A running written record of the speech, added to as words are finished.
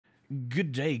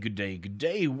Good day, good day, good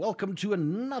day. Welcome to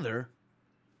another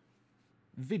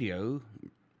video.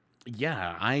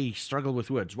 Yeah, I struggle with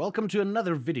words. Welcome to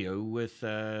another video with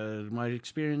my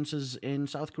experiences in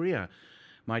South Korea,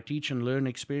 my teach and learn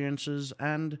experiences,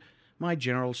 and my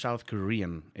general South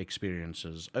Korean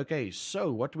experiences. Okay,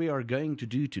 so what we are going to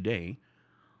do today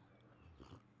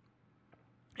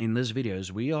in this video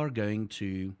is we are going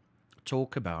to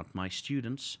talk about my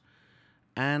students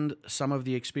and some of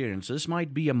the experiences. This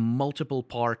might be a multiple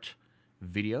part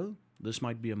video.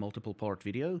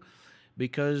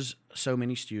 Because so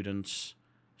many students,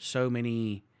 so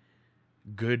many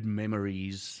good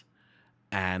memories,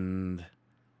 and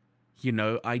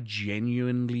I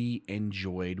genuinely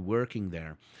enjoyed working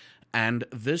there. And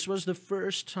this was the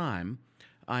first time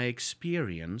I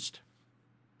experienced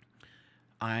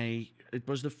it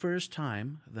was the first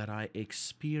time that I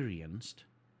experienced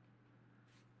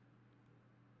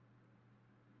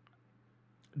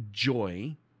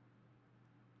joy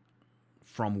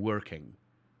from working,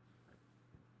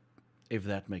 if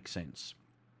that makes sense.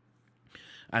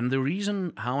 And the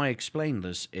reason how I explain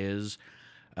this is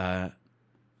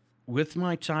with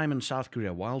my time in South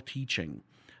Korea while teaching,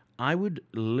 I would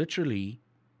literally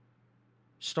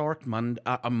start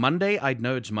Monday. I'd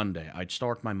know it's Monday. I'd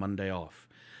start my Monday off.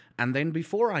 And then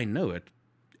before I know it,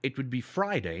 it would be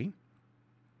Friday.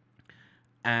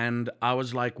 And I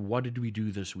was like, what did we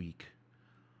do this week?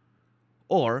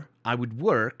 Or I would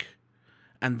work,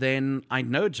 and then I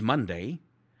know it's Monday,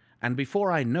 and before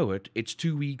I know it, it's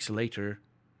 2 weeks later,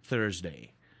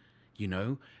 Thursday.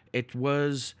 It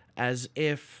was as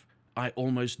if I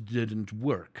almost didn't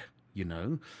work,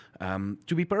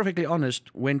 To be perfectly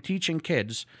honest, when teaching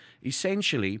kids,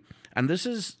 essentially, and this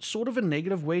is sort of a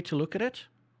negative way to look at it,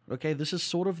 okay, this is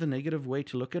sort of the negative way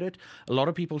to look at it. A lot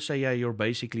of people say, yeah, you're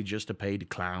basically just a paid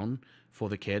clown for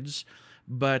the kids,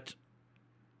 but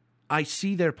I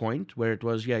see their point where it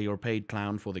was, yeah, you're paid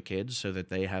clown for the kids so that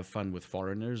they have fun with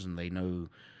foreigners and they know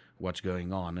what's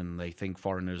going on and they think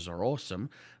foreigners are awesome.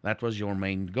 That was your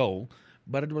main goal.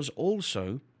 But it was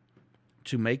also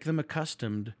to make them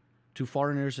accustomed to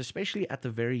foreigners, especially at the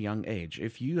very young age.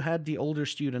 If you had the older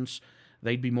students,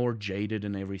 they'd be more jaded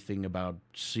and everything about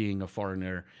seeing a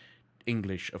foreign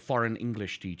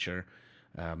English teacher.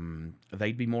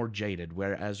 They'd be more jaded.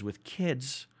 Whereas with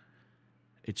kids,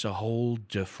 it's a whole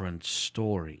different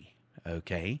story,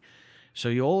 okay? So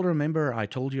you all remember I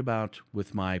told you about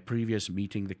with my previous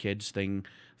meeting the kids thing,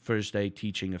 first day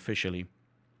teaching officially.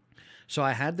 So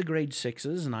I had the grade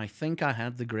 6s, and I think I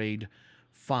had the grade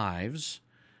 5s,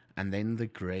 and then the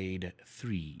grade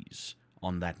 3s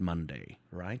on that Monday,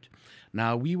 right?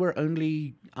 Now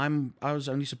I'm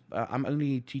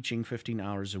only teaching 15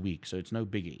 hours a week, so it's no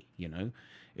biggie,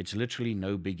 It's literally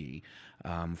no biggie.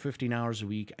 15 hours a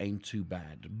week ain't too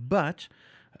bad. But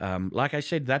like I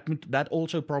said, that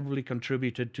also probably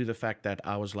contributed to the fact that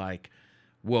I was like,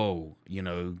 whoa,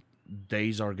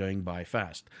 days are going by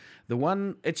fast.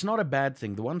 It's not a bad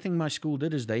thing. The one thing my school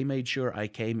did is they made sure I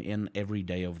came in every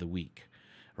day of the week,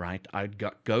 right? I'd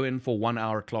go in for 1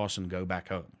 hour class and go back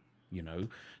home,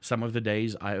 Some of the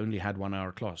days I only had 1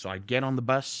 hour class. So I'd get on the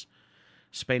bus,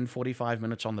 spend 45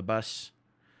 minutes on the bus,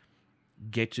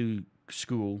 get to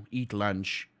school, eat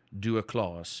lunch, do a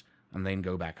class, and then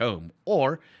go back home.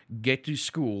 Or get to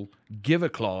school, give a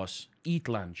class, eat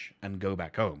lunch, and go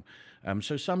back home.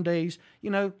 So some days,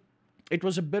 it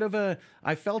was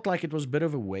I felt like it was a bit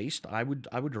of a waste. I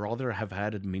would rather have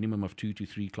had a minimum of 2 to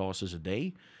 3 classes a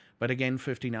day. But again,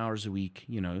 15 hours a week,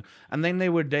 And then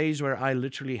there were days where I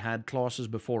literally had classes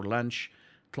before lunch,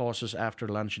 classes after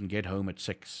lunch, and get home at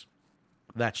 6.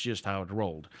 That's just how it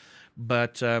rolled.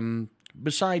 But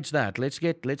besides that, let's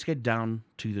get down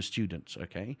to the students,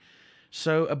 okay?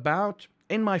 So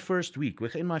within my first week,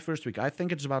 I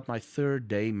think it's about my 3rd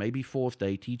day, maybe 4th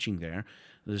day teaching there.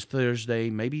 This Thursday,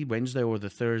 maybe Wednesday or the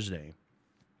Thursday.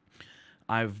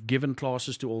 I've given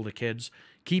classes to all the kids.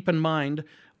 Keep in mind,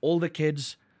 all the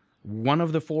kids, one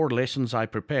of the 4 lessons I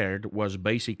prepared was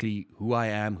basically who I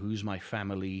am, who's my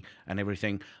family, and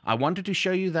everything. I wanted to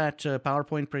show you that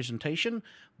PowerPoint presentation,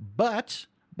 but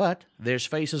there's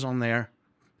faces on there,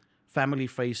 family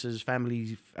faces,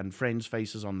 family and friends'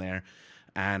 faces on there,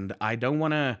 and I don't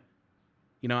want to,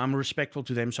 I'm respectful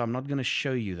to them, so I'm not going to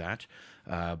show you that.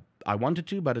 I wanted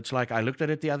to, but it's like I looked at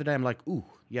it the other day, I'm like, ooh,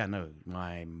 yeah, no,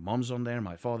 my mom's on there,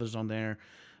 my father's on there,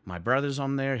 my brother's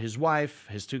on there, his wife,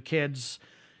 his 2 kids.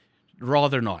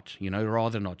 Rather not,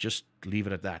 just leave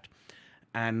it at that.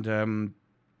 And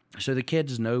so the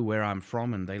kids know where I'm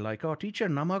from, and they're like, oh, teacher,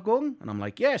 Namagong? And I'm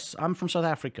like, yes, I'm from South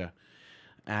Africa.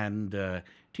 And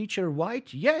teacher,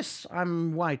 white? Yes,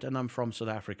 I'm white, and I'm from South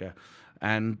Africa.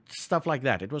 and stuff like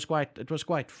that. It was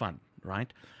quite fun,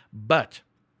 right? But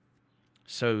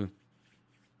so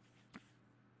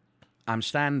I'm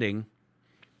standing.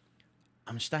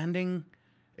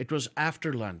 It was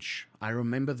after lunch. I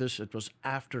remember this. It was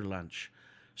after lunch.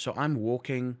 So I'm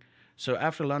walking. So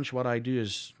after lunch, what I do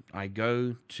is I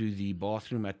go to the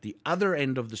bathroom at the other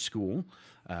end of the school,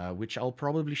 which I'll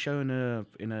probably show in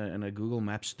a Google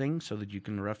Maps thing, so that you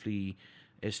can roughly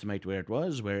estimate where it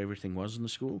was, where everything was in the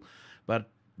school. But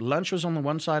lunch was on the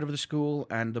one side of the school,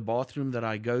 and the bathroom that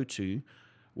I go to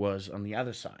was on the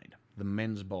other side. The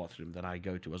men's bathroom that I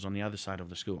go to was on the other side of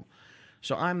the school.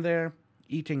 So I'm there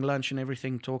eating lunch and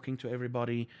everything, talking to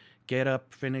everybody, get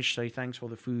up, finish, say thanks for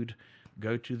the food,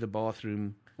 go to the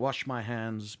bathroom, wash my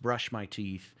hands, brush my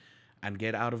teeth, and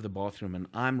get out of the bathroom. And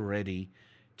I'm ready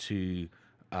to,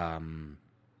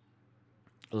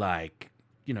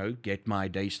 get my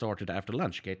day started after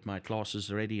lunch, get my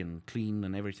classes ready and clean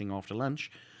and everything after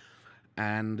lunch.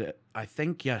 And I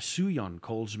think, Suyeon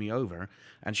calls me over,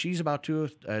 and she's about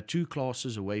two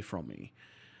classes away from me.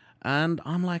 And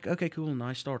I'm like, okay, cool. And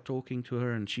I start talking to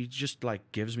her, and she just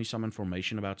like gives me some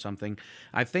information about something.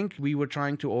 I think we were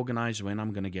trying to organize when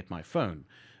I'm going to get my phone,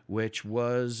 which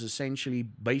was essentially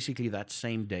basically that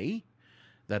same day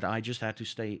that I just had to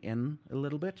stay in a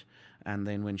little bit. And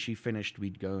then when she finished,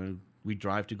 we'd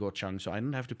drive to Gochang, so I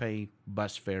didn't have to pay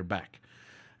bus fare back.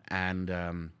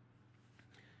 And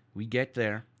we get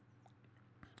there,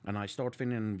 and I start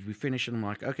finishing, we finish, and I'm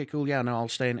like, okay, cool, yeah, no, I'll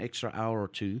stay an extra hour or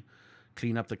two,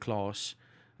 clean up the class.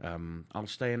 I'll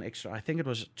stay an extra, I think it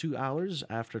was 2 hours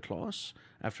after class,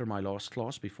 after my last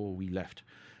class before we left.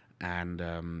 And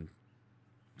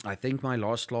I think my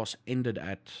last class ended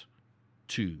at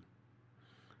 2.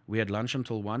 We had lunch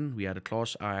until 1. I had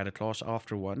a class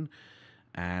after 1,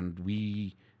 and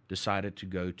we decided to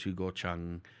go to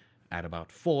Gochang at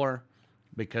about 4,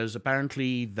 because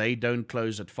apparently they don't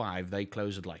close at 5, they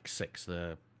close at like 6,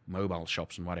 the mobile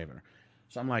shops and whatever.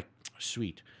 So I'm like,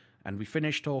 sweet. And we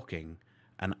finish talking,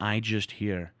 and I just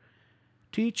hear,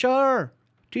 teacher,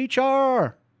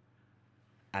 teacher.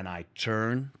 And I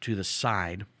turn to the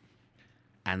side,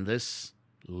 and this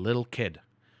little kid,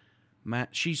 man,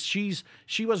 she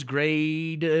was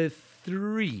grade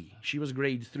 3. She was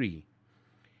grade 3.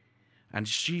 And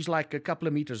she's like a couple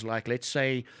of meters, like, let's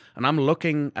say, and I'm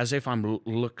looking as if I'm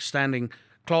standing,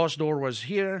 class door was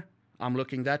here, I'm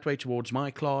looking that way towards my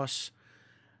class,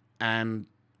 and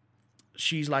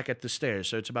she's like at the stairs,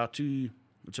 so it's about two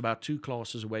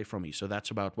classes away from me, so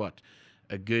that's about what,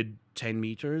 a good 10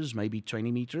 meters, maybe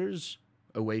 20 meters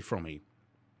away from me.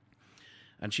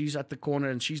 And she's at the corner,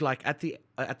 and she's like at the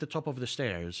top of the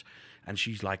stairs, and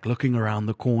she's like looking around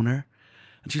the corner,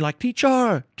 and she's like,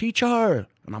 teacher, teacher.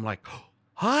 And I'm like,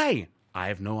 hi. I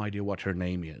have no idea what her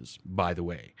name is, by the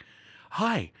way.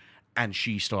 Hi. And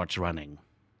she starts running.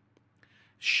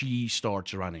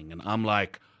 And I'm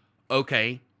like,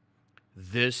 okay,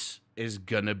 this is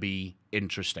going to be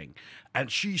interesting.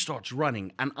 And she starts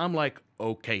running. And I'm like,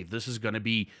 okay, this is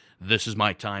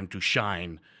my time to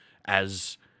shine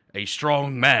as a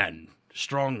strong man,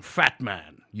 strong fat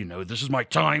man. This is my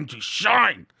time to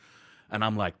shine. And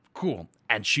I'm like, cool.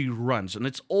 And she runs, and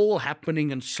it's all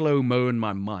happening in slow-mo in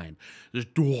my mind. There's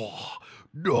dwah,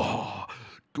 dwah,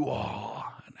 dwah.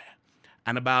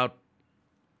 And about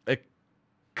a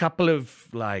couple of,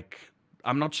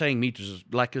 I'm not saying meters,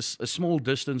 like a small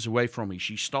distance away from me,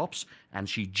 she stops and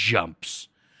she jumps.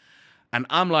 And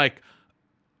I'm like,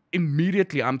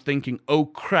 immediately I'm thinking, oh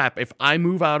crap, if I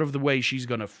move out of the way, she's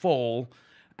going to fall.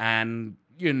 And,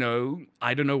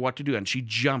 I don't know what to do. And she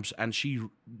jumps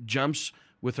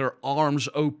with her arms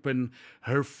open,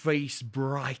 her face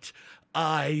bright,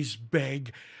 eyes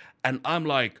big. And I'm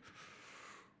like,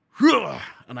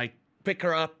 and I pick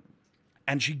her up,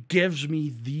 and she gives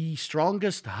me the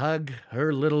strongest hug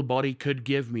her little body could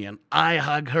give me. And I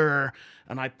hug her,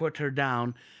 and I put her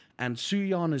down, and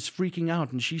Suyeon is freaking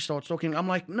out, and she starts talking. I'm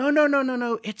like,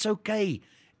 no, it's okay.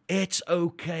 It's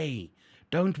okay.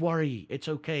 Don't worry, it's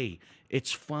okay.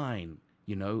 It's fine,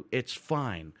 it's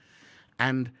fine.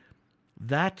 And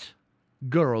that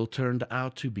girl turned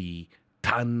out to be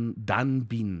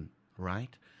Danbin,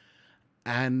 right?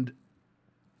 And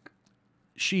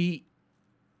she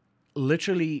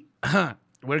literally,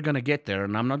 we're going to get there,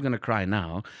 and I'm not going to cry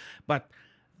now, but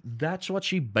that's what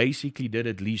she basically did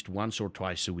at least once or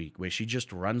twice a week, where she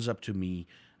just runs up to me,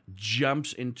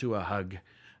 jumps into a hug,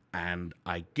 and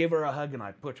I give her a hug, and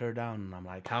I put her down, and I'm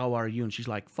like, how are you? And she's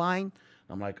like, fine.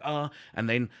 I'm like, and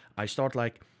then I start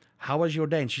like, how was your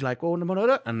day? And she's like, oh,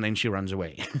 no, and then she runs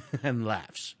away and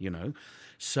laughs,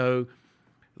 So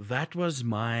that was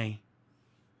my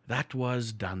That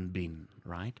was Dunbin,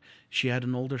 right? She had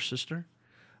an older sister.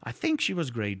 I think she was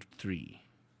grade 3.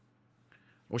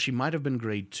 Or she might have been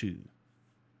grade 2.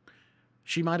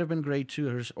 She might have been grade 2.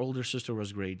 Her older sister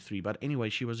was grade 3. But anyway,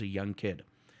 she was a young kid.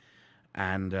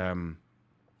 And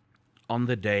on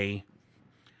the day,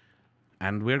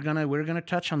 and we're gonna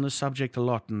touch on this subject a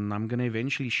lot, and I'm gonna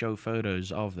eventually show photos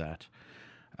of that.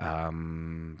 I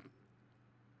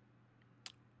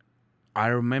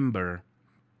remember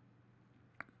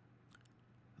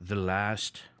the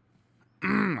last.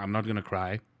 I'm not gonna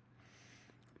cry.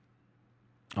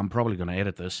 I'm probably gonna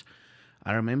edit this.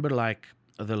 I remember like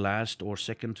the last or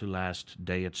second to last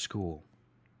day at school.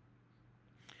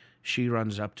 She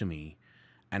runs up to me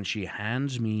and she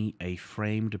hands me a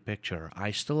framed picture.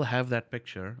 I still have that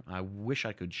picture. I wish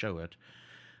I could show it.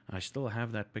 I still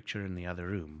have that picture in the other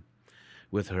room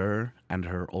with her and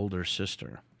her older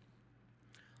sister.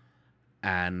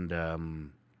 And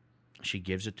she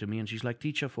gives it to me and she's like,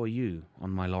 "Teacher, for you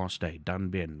on my last day."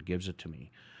 Dunbin gives it to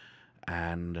me.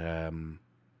 And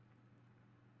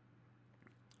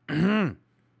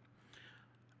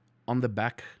on the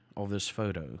back of this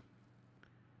photo,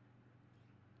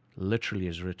 literally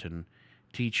is written,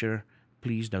 "Teacher,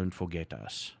 please don't forget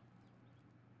us."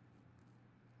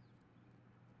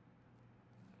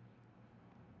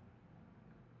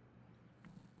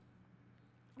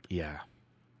 Yeah.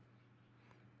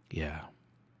 Yeah.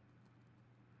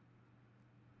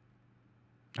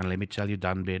 And let me tell you,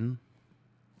 Dunbin,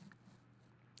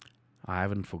 I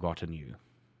haven't forgotten you.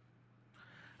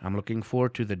 I'm looking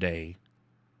forward to the day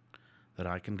that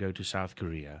I can go to South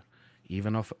Korea,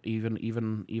 even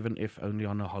if only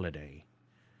on a holiday,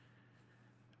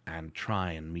 and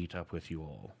try and meet up with you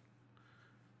all.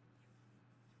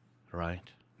 Right?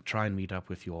 Try and meet up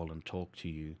with you all and talk to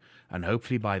you. And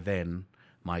hopefully by then,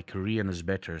 my Korean is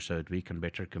better so that we can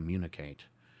better communicate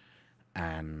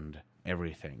and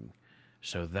everything.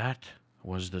 So that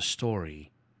was the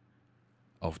story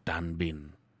of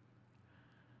Dunbin.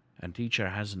 And teacher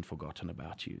hasn't forgotten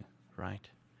about you, right?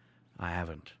 I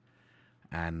haven't.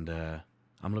 And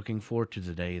I'm looking forward to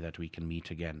the day that we can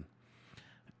meet again.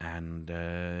 And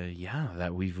yeah,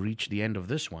 that we've reached the end of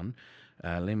this one.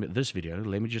 This video.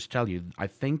 Let me just tell you, I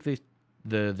think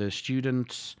the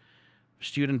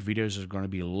student videos are going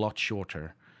to be a lot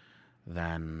shorter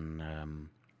than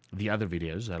the other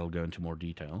videos that'll go into more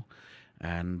detail.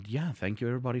 And yeah, thank you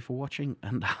everybody for watching,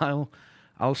 and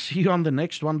I'll see you on the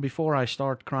next one before I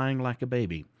start crying like a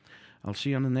baby. I'll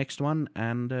see you on the next one,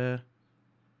 and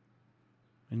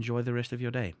enjoy the rest of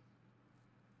your day.